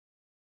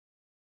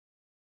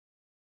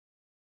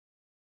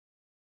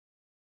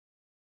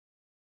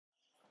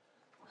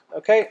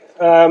Okay,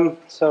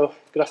 so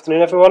good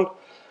afternoon, everyone.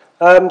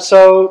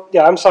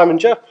 Yeah, I'm Simon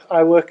Jupp.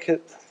 I work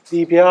at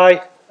the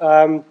EBI.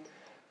 I'm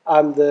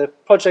the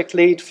project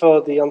lead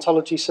for the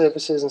ontology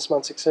services and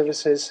semantic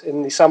services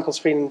in the samples,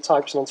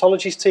 phenotypes, and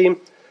ontologies team.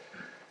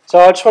 So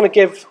I just want to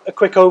give a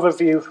quick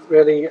overview,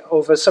 really,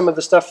 over some of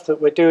the stuff that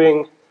we're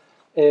doing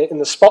in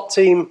the SPOT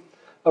team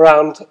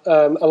around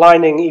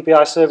aligning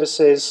EBI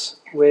services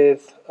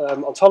with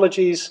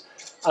ontologies,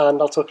 and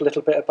I'll talk a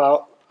little bit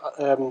about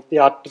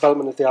the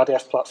development of the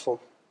RDF platform.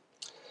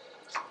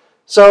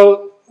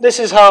 So this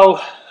is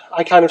how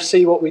I kind of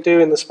see what we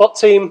do in the SPOT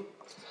team.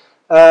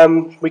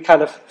 We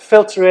kind of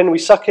filter in, we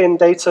suck in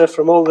data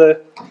from all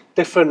the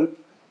different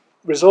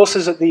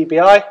resources at the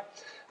EBI,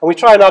 and we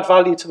try and add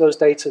value to those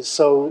data.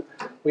 So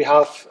we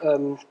have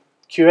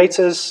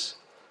curators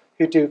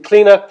who do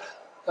cleanup,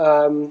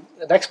 an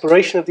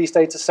exploration of these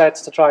data sets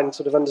to try and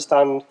sort of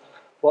understand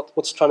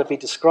what's trying to be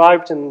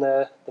described in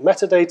the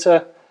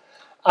metadata.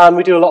 And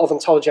we do a lot of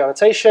ontology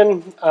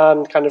annotation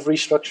and kind of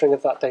restructuring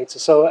of that data.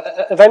 So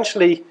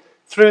eventually,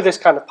 through this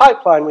kind of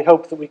pipeline, we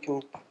hope that we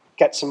can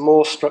get some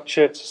more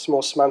structured, some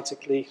more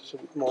semantically,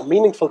 some more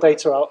meaningful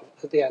data out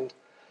at the end.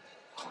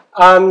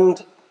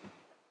 And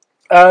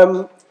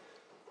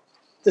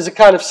there's a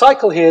kind of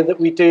cycle here that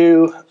we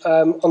do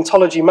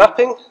ontology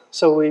mapping.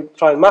 So we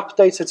try and map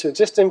data to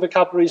existing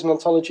vocabularies and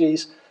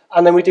ontologies,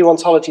 and then we do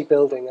ontology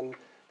building. And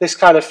this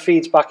kind of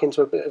feeds back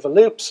into a bit of a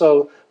loop,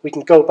 so we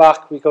can go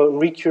back, we go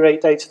and recurate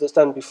data that's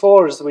done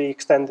before as we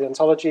extend the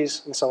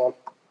ontologies and so on.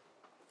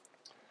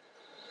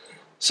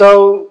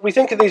 So we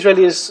think of these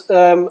really as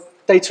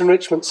data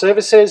enrichment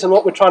services, and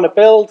what we're trying to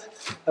build,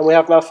 and we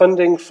have now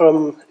funding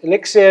from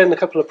Elixir and a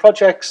couple of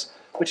projects,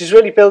 which is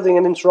really building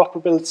an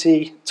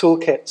interoperability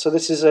toolkit. So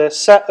this is a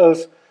set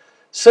of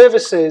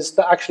services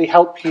that actually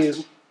help you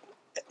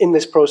in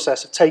this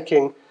process of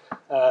taking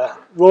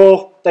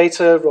raw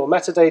data, raw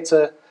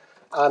metadata,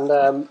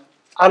 and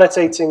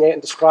annotating it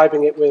and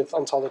describing it with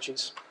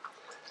ontologies.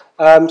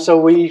 So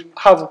we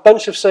have a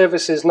bunch of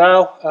services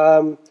now.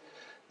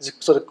 There's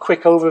a sort of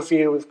quick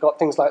overview. We've got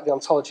things like the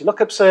ontology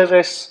lookup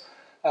service.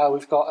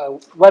 We've got a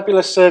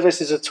Webulous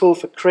service, is a tool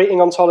for creating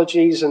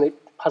ontologies, and it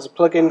has a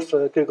plugin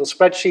for Google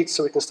Spreadsheets,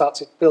 so we can start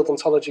to build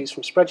ontologies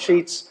from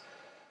spreadsheets.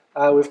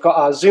 We've got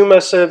our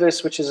Zoomer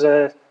service, which is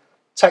a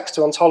text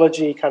to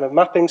ontology kind of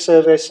mapping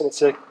service, and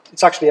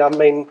it's actually our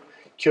main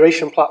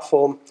curation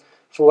platform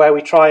for where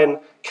we try and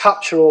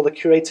capture all the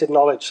curated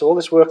knowledge. So all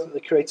this work that the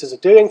curators are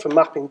doing for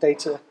mapping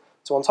data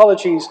to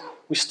ontologies,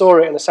 we store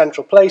it in a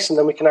central place, and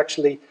then we can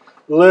actually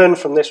learn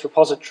from this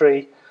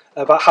repository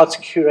about how to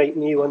curate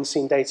new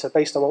unseen data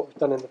based on what we've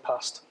done in the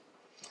past.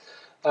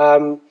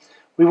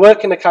 We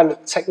work in a kind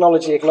of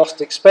technology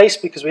agnostic space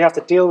because we have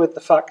to deal with the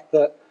fact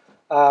that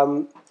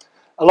a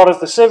lot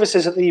of the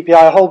services at the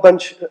EBI, a whole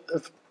bunch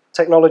of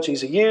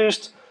technologies are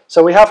used.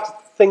 So we have to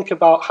think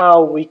about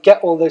how we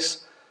get all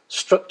this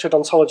structured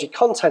ontology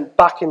content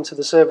back into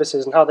the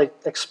services and how they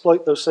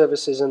exploit those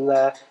services in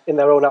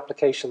their own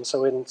applications.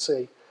 So in,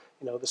 say,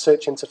 the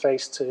search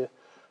interface to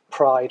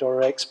Pride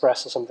or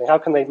Express or something, how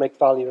can they make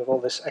value of all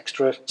this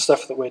extra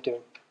stuff that we're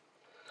doing?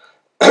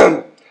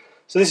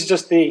 So this is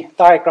just the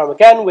diagram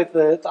again with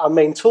our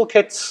main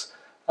toolkits.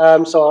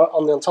 So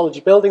on the ontology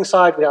building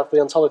side, we have the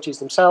ontologies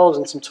themselves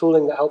and some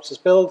tooling that helps us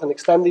build and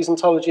extend these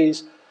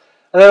ontologies.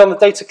 And then on the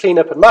data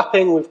cleanup and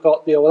mapping, we've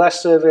got the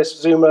OLS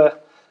service, Zoomer,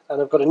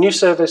 and I've got a new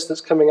service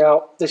that's coming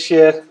out this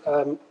year,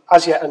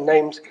 as yet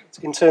unnamed.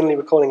 Internally,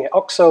 we're calling it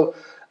OXO.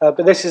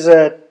 But this is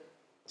a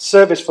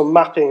service for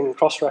mapping and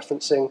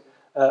cross-referencing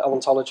of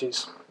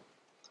ontologies.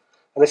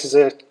 And this is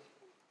a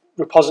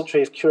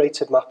repository of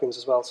curated mappings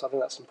as well, so I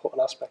think that's an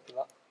important aspect of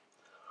that.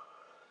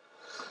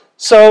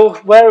 So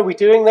where are we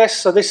doing this?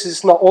 So this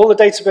is not all the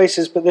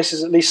databases, but this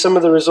is at least some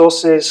of the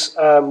resources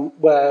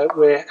where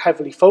we're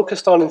heavily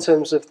focused on in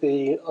terms of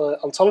the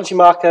ontology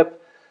markup.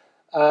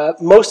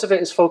 Most of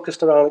it is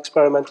focused around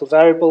experimental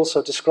variables,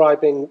 so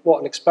describing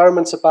what an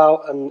experiment's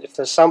about, and if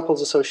there's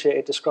samples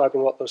associated,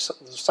 describing what those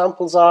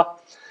samples are.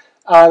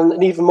 And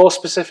an even more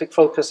specific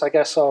focus, I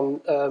guess, on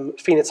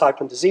phenotype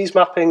and disease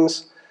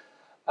mappings.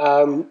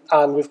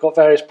 And we've got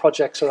various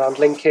projects around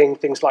linking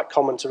things like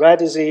common to rare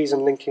disease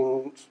and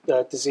linking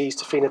disease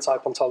to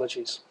phenotype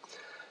ontologies.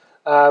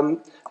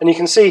 And you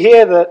can see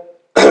here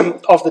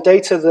that of the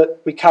data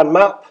that we can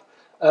map,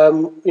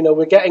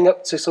 we're getting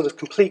up to sort of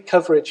complete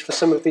coverage for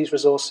some of these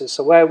resources.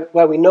 So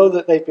where we know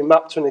that they've been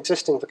mapped to an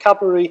existing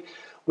vocabulary,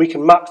 we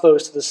can map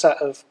those to the set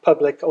of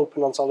public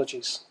open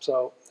ontologies.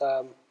 So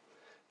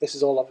this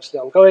is all obviously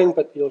ongoing,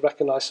 but you'll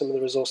recognize some of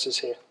the resources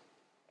here.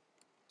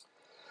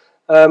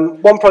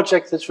 One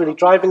project that's really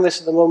driving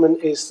this at the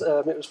moment is,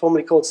 it was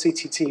formerly called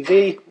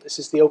CTTV. This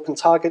is the Open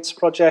Targets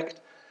project.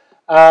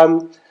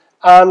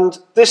 And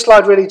this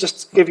slide really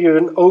just to give you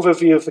an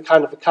overview of the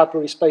kind of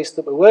vocabulary space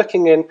that we're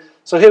working in.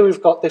 So here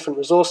we've got different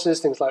resources,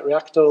 things like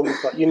Reactome,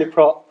 we've got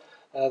Uniprot,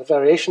 the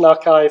Variation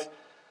Archive.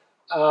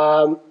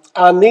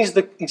 And these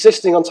are the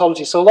existing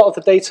ontologies. So a lot of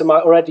the data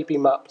might already be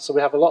mapped. So we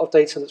have a lot of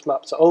data that's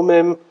mapped to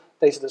OMIM,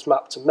 data that's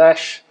mapped to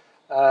MESH,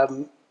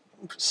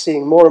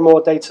 seeing more and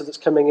more data that's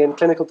coming in,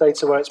 clinical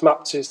data where it's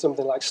mapped to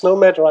something like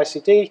SNOMED or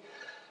ICD.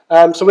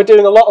 So we're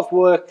doing a lot of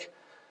work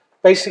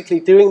basically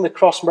doing the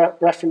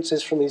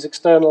cross-references from these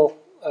external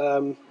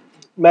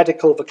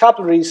medical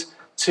vocabularies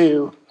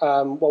to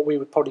what we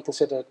would probably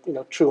consider,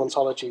 true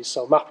ontologies.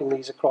 So mapping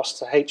these across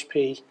to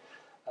HP,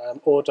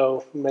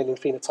 ordo, mammalian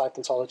phenotype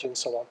ontology, and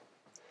so on.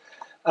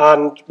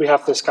 And we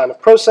have this kind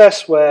of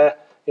process where,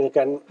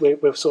 again,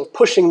 we're sort of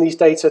pushing these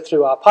data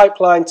through our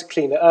pipeline to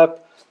clean it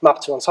up,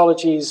 map to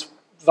ontologies,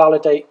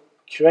 validate,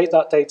 curate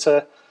that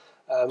data,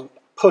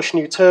 push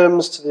new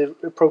terms to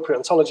the appropriate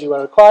ontology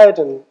where required,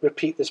 and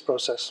repeat this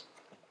process.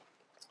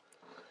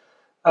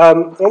 I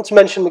want to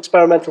mention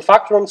experimental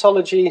factor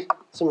ontology.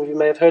 Some of you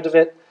may have heard of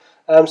it.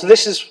 So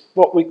this is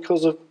what we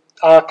call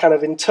our kind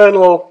of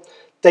internal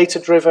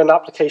data-driven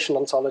application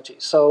ontology.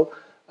 So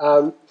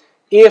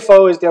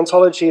EFO is the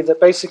ontology that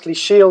basically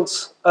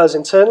shields us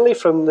internally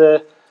from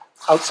the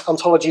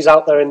ontologies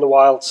out there in the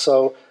wild.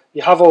 So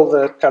you have all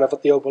the kind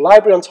of the OBO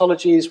library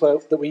ontologies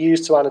that we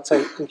use to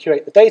annotate and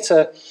curate the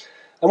data.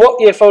 And what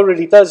EFO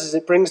really does is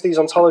it brings these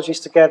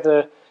ontologies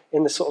together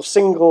in this sort of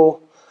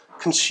single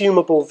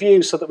consumable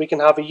view so that we can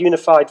have a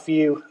unified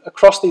view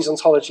across these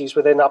ontologies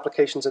within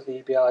applications at the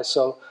EBI.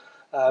 So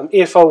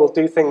EFO will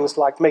do things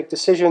like make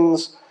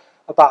decisions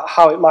about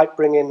how it might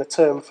bring in a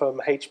term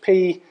from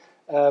HP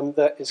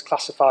that is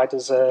classified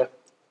as a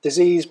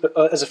disease, but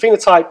as a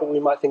phenotype, but we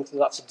might think that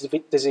that's a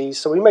disease.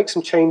 So we make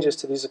some changes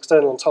to these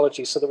external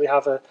ontologies so that we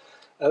have a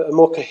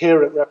more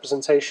coherent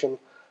representation.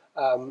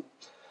 And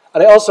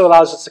it also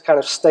allows us to kind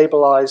of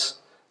stabilize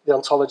the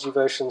ontology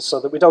versions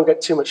so that we don't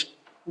get too much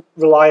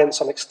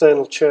reliance on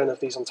external churn of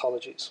these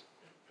ontologies.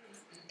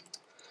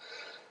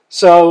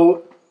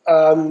 So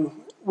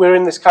we're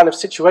in this kind of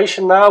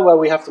situation now where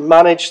we have to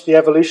manage the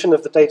evolution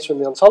of the data in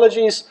the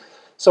ontologies.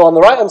 So on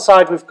the right-hand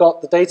side, we've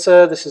got the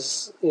data. This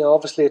is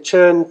obviously a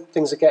churn.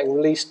 Things are getting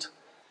released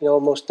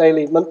almost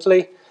daily,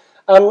 monthly.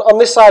 And on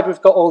this side,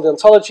 we've got all the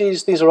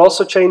ontologies. These are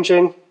also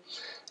changing.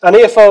 And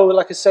EFO,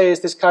 like I say, is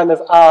this kind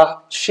of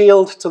our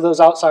shield to those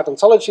outside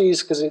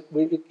ontologies because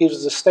it gives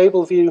us a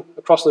stable view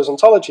across those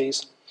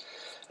ontologies.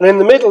 And in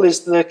the middle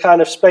is the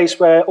kind of space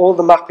where all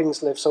the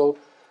mappings live. So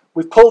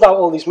we've pulled out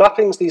all these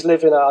mappings. These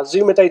live in our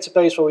Zuma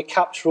database where we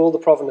capture all the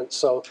provenance.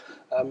 So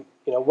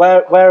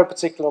where a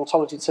particular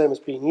ontology term is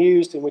being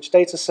used, in which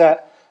data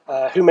set,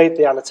 who made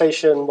the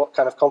annotation, what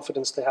kind of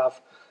confidence they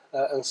have,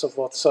 and so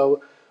forth.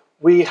 So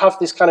we have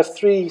this kind of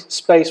three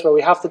space where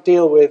we have to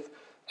deal with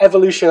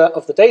evolution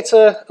of the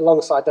data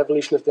alongside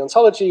evolution of the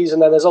ontologies,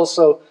 and then there's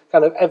also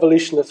kind of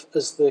evolution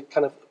as the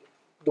kind of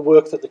the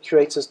work that the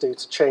curators do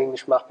to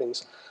change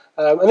mappings.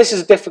 And this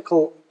is a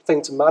difficult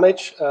thing to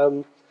manage,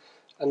 and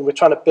we're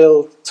trying to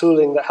build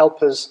tooling that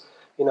help us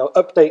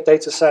update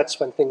data sets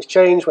when things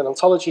change, when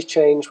ontologies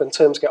change, when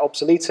terms get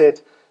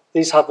obsoleted.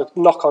 These have a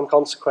knock-on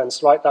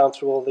consequence right down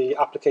through all the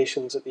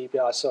applications at the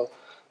EBI, so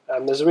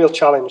there's a real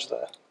challenge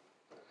there.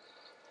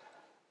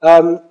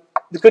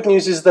 The good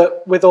news is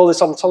that with all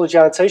this ontology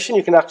annotation,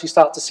 you can actually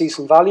start to see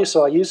some value,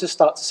 so our users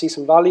start to see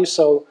some value.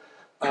 So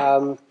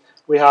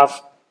we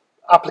have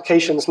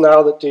applications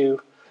now that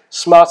do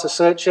smarter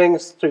searching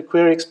through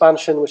query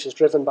expansion, which is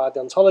driven by the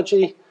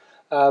ontology.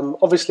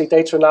 Obviously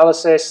data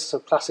analysis, so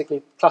classic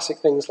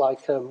things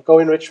like Go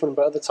enrichment,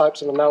 but other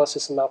types of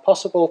analysis are now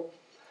possible.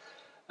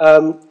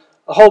 A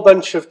whole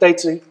bunch of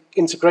data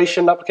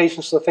integration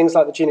applications, so things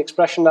like the Gene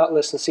Expression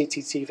Atlas and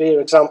CTTV are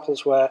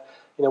examples where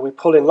we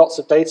pull in lots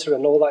of data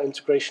and all that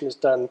integration is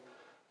done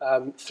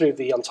through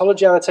the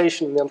ontology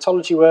annotation and the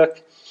ontology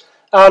work.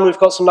 And we've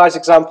got some nice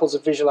examples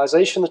of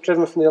visualization that's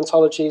driven from the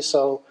ontology,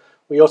 so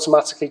we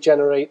automatically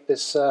generate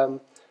this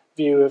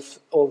view of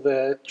all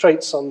the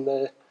traits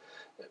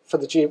for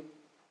the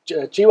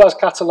GWAS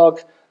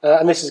catalog,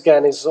 and this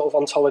again is sort of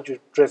ontology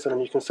driven,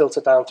 and you can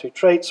filter down through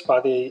traits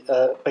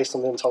based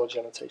on the ontology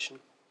annotation.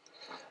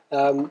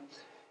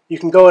 You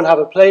can go and have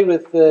a play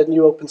with the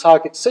new open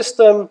target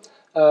system.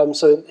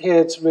 So here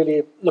it's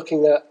really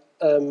looking at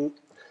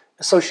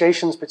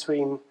associations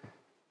between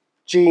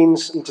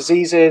genes and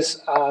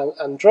diseases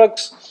and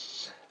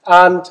drugs.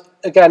 And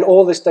again,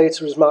 all this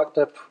data is marked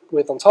up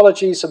with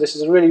ontology, so this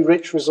is a really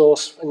rich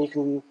resource, and we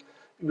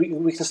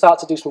can start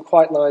to do some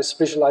quite nice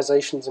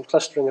visualizations and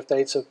clustering of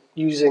data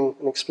using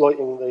and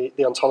exploiting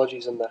the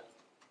ontologies in there.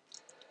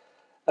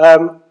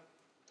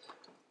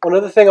 One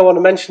other thing I want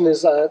to mention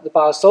is the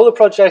BioSolar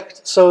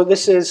project. So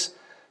this is,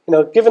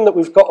 given that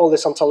we've got all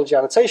this ontology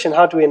annotation,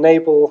 how do we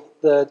enable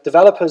the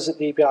developers at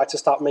the EBI to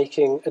start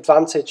making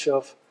advantage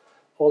of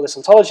all this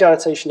ontology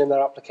annotation in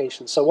their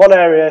applications? So one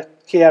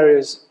key area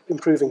is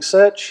improving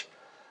search.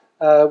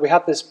 We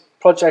had this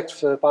project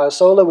for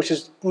BioSolar, which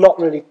is not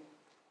really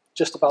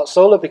just about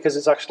Solar because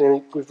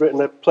we've written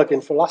a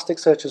plugin for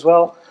Elasticsearch as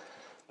well.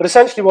 But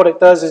essentially what it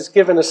does is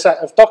given a set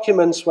of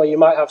documents where you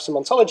might have some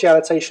ontology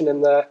annotation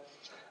in there,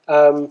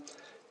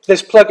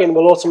 this plugin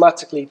will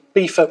automatically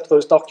beef up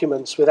those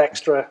documents with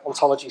extra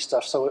ontology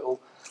stuff. So it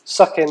will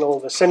suck in all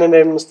the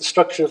synonyms, the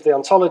structure of the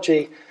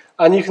ontology,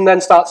 and you can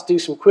then start to do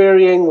some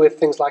querying with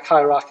things like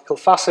hierarchical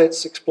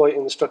facets,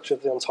 exploiting the structure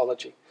of the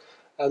ontology.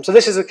 So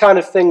this is the kind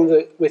of thing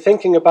that we're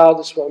thinking about.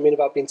 This is what I mean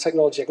about being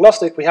technology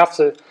agnostic. We have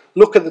to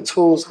look at the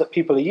tools that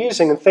people are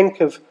using and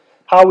think of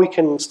how we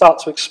can start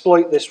to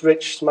exploit this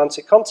rich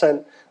semantic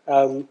content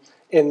in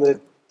the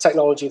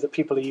technology that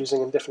people are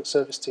using in different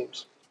service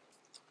teams.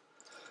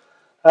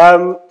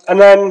 And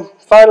then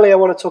finally, I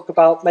want to talk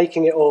about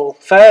making it all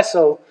fair.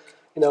 So,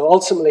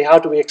 ultimately, how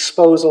do we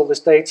expose all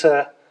this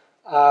data,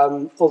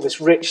 all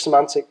this rich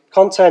semantic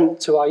content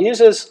to our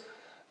users?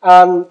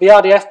 And the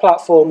RDF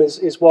platform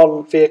is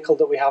one vehicle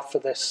that we have for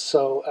this.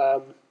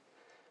 So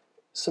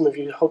some of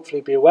you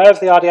hopefully be aware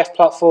of the RDF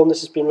platform. This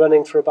has been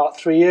running for about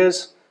 3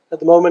 years at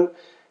the moment.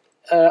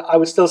 I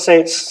would still say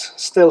it's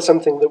still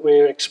something that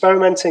we're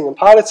experimenting and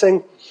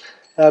piloting.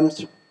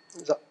 Is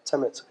that 10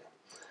 minutes?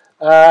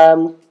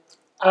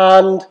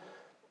 And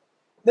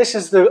this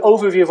is the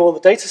overview of all the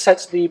data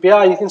sets of the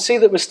EBI. You can see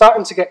that we're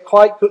starting to get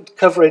quite good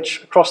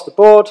coverage across the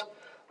board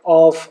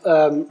of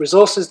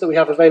resources that we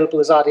have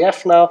available as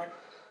RDF now.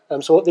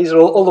 So these are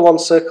all the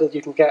ones circled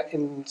you can get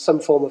in some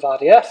form of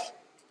RDF.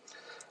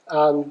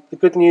 And the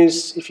good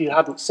news, if you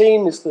hadn't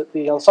seen, is that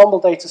the ensemble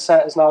data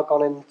set has now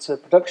gone into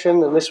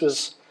production, and this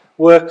was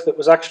work that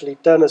was actually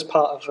done as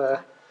part of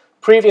a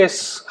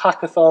previous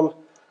hackathon,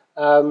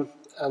 and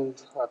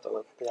I don't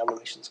know if the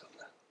animation's gone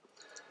there.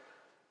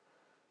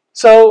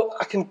 So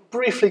I can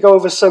briefly go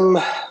over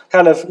some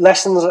kind of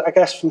lessons, I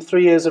guess, from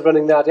 3 years of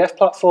running the RDF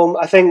platform.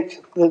 I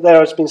think that there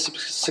has been some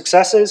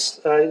successes.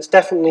 It's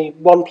definitely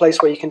one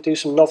place where you can do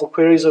some novel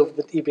queries over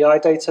the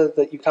EBI data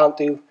that you can't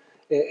do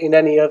in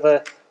any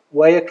other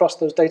way across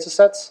those data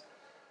sets.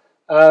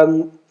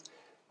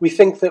 We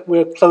think that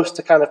we're close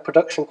to kind of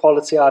production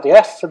quality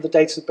RDF for the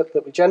data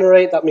that we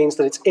generate. That means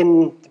that it's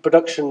in the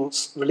production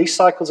release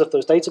cycles of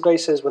those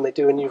databases. When they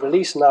do a new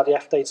release, an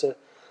RDF data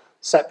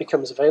set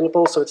becomes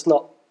available, so it's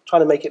not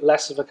trying to make it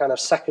less of a kind of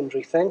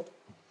secondary thing.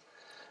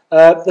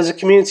 There's a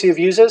community of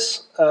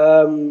users.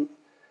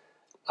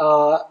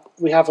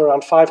 We have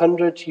around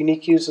 500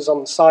 unique users on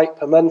the site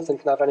per month and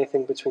can have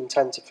anything between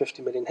 10 to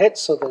 50 million hits,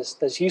 so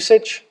there's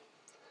usage.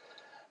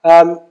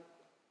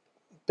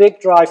 Big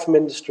drive from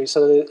industry,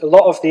 so a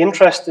lot of the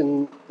interest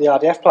in the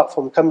RDF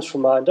platform comes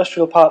from our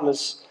industrial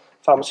partners,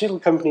 pharmaceutical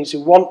companies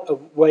who want a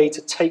way to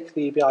take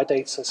the EBI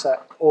data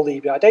set, all the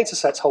EBI data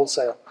sets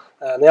wholesale.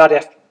 And the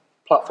RDF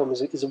platform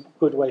is a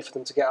good way for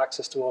them to get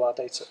access to all our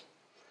data.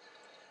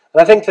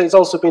 And I think that it's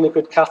also been a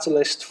good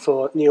catalyst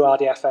for new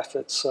RDF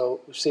efforts. So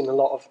we've seen a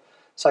lot of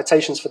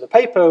citations for the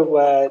paper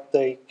where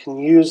they can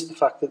use the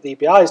fact that the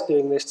EBI is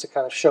doing this to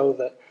kind of show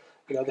that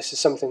this is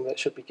something that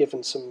should be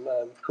given some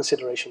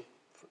consideration.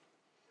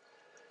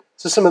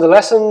 So some of the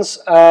lessons.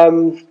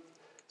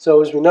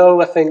 So as we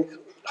know, I think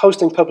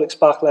hosting public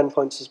SPARQL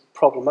endpoints is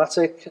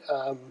problematic.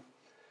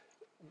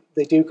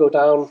 They do go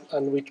down,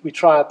 and we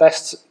try our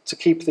best to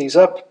keep these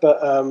up,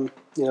 but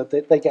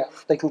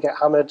they can get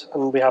hammered,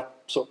 and we have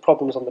sort of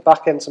problems on the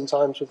back end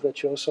sometimes with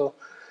Virtuoso.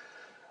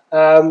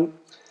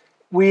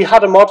 We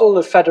had a model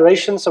of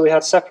federation, so we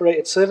had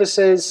separated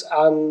services,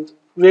 and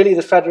really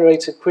the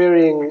federated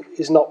querying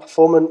is not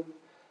performant.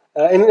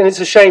 And it's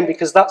a shame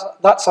because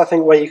that's I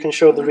think where you can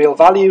show the real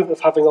value of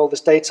having all this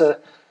data,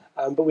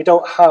 but we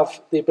don't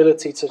have the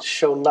ability to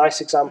show nice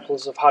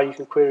examples of how you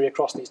can query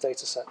across these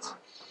data sets.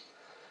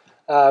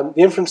 The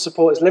inference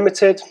support is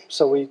limited,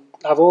 so we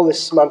have all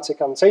this semantic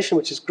annotation,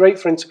 which is great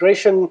for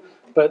integration,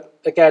 but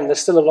again, there's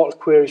still a lot of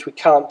queries we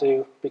can't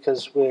do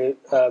because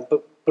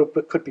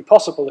but could be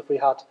possible if we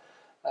had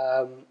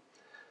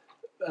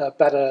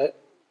better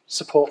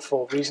support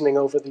for reasoning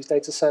over these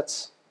data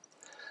sets.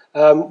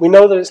 We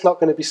know that it's not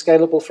going to be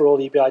scalable for all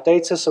EBI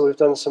data, so we've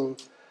done some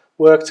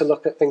work to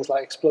look at things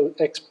like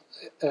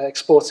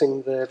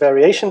exporting the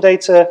variation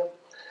data,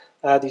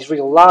 these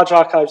real large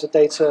archives of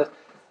data.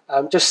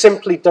 Just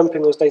simply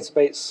dumping those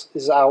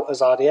databases out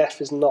as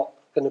RDF is not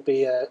going to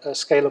be a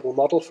scalable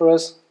model for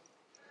us.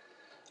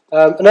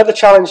 Another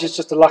challenge is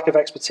just the lack of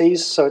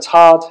expertise, so it's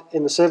hard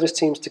in the service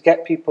teams to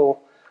get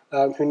people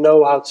who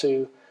know how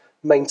to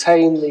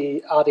maintain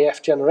the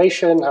RDF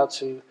generation, how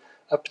to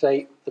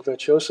update the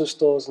Virtuoso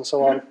stores and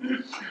so on.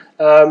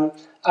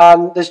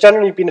 And there's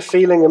generally been a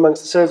feeling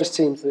amongst the service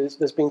teams that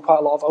there's been quite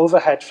a lot of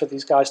overhead for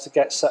these guys to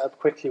get set up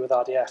quickly with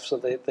RDF, so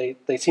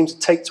they seem to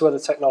take to other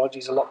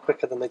technologies a lot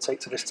quicker than they take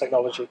to this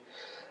technology.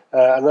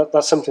 And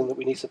that's something that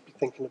we need to be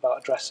thinking about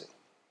addressing.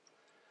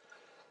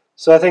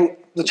 So I think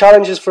the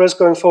challenges for us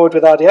going forward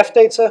with RDF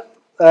data,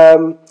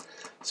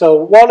 so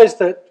one is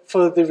that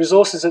for the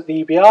resources at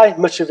the EBI,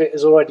 much of it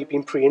has already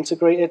been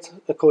pre-integrated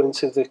according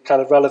to the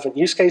kind of relevant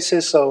use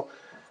cases. So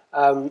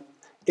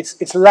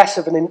it's less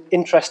of an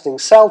interesting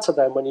sell to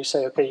them when you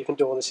say, okay, you can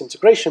do all this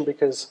integration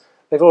because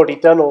they've already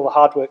done all the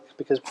hard work,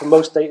 because for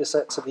most data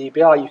sets of the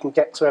EBI, you can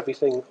get to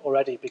everything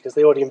already because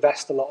they already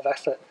invest a lot of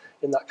effort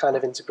in that kind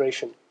of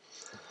integration.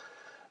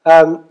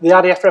 The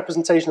RDF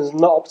representation is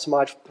not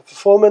optimized for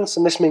performance,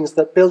 and this means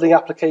that building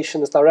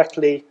applications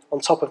directly on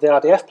top of the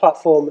RDF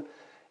platform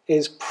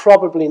is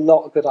probably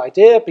not a good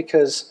idea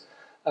because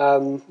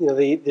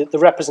the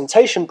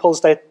representation pulls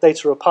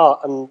data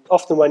apart, and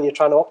often when you're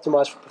trying to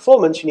optimize for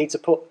performance, you need to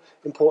put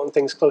important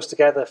things close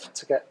together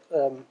to get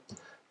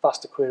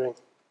faster querying.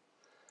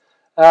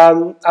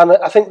 And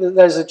I think that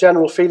there's a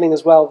general feeling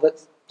as well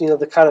that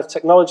the kind of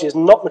technology is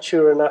not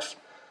mature enough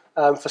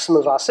for some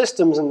of our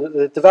systems, and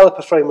the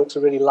developer frameworks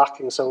are really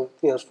lacking. So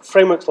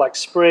frameworks like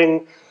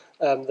Spring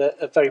that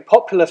are very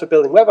popular for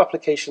building web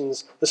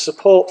applications, the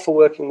support for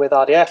working with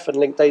RDF and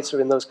linked data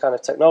in those kind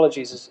of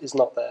technologies is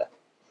not there.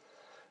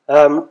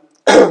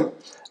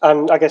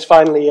 And I guess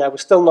finally, we're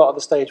still not at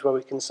the stage where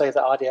we can say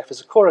that RDF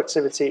is a core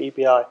activity at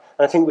EBI.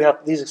 And I think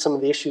these are some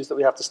of the issues that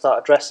we have to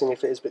start addressing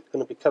if it is going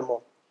to become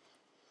one.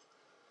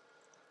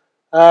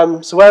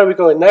 So where are we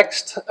going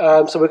next?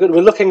 So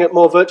we're looking at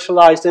more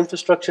virtualized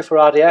infrastructure for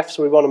RDF.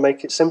 So we want to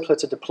make it simpler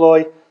to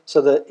deploy so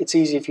that it's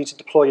easier for you to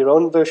deploy your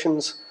own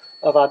versions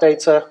of our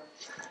data,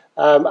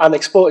 and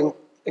exploring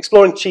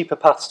cheaper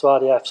paths to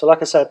RDF. So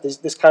like I said, there's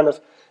this kind of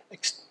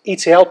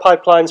ETL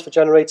pipelines for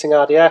generating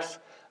RDF.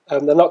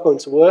 They're not going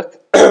to work,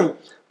 but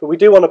we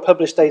do want to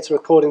publish data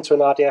according to an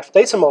RDF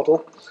data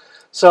model.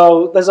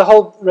 So there's a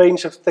whole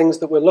range of things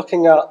that we're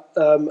looking at,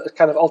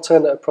 kind of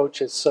alternate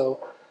approaches. So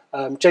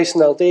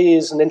JSON LD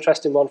is an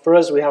interesting one for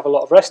us. We have a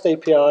lot of REST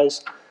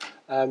APIs.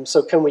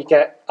 So can we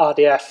get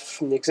RDF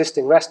from the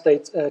existing REST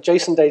data,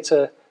 JSON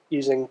data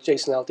using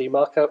JSON LD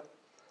markup?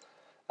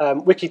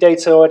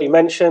 Wikidata already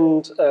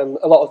mentioned.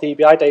 A lot of the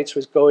EBI data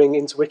is going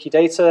into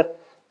Wikidata.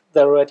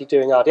 They're already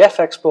doing RDF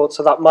export,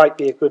 so that might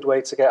be a good way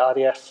to get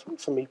RDF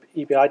from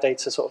EBI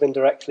data sort of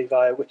indirectly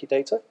via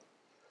Wikidata.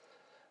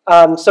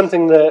 And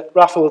something that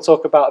Rafa will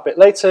talk about a bit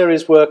later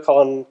is work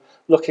on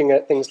looking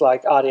at things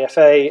like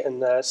RDFA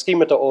and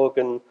schema.org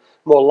and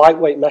more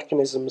lightweight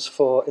mechanisms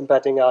for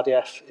embedding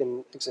RDF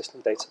in existing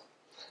data.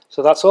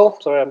 So that's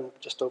all. Sorry, I'm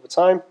just over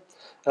time.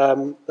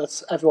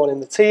 That's everyone in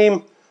the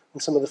team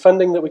and some of the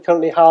funding that we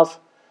currently have.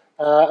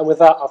 And with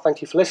that, I'll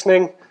thank you for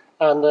listening,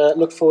 and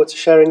look forward to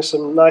sharing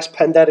some nice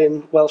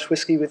Penderyn Welsh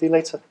whiskey with you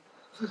later.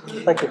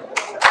 Thank you.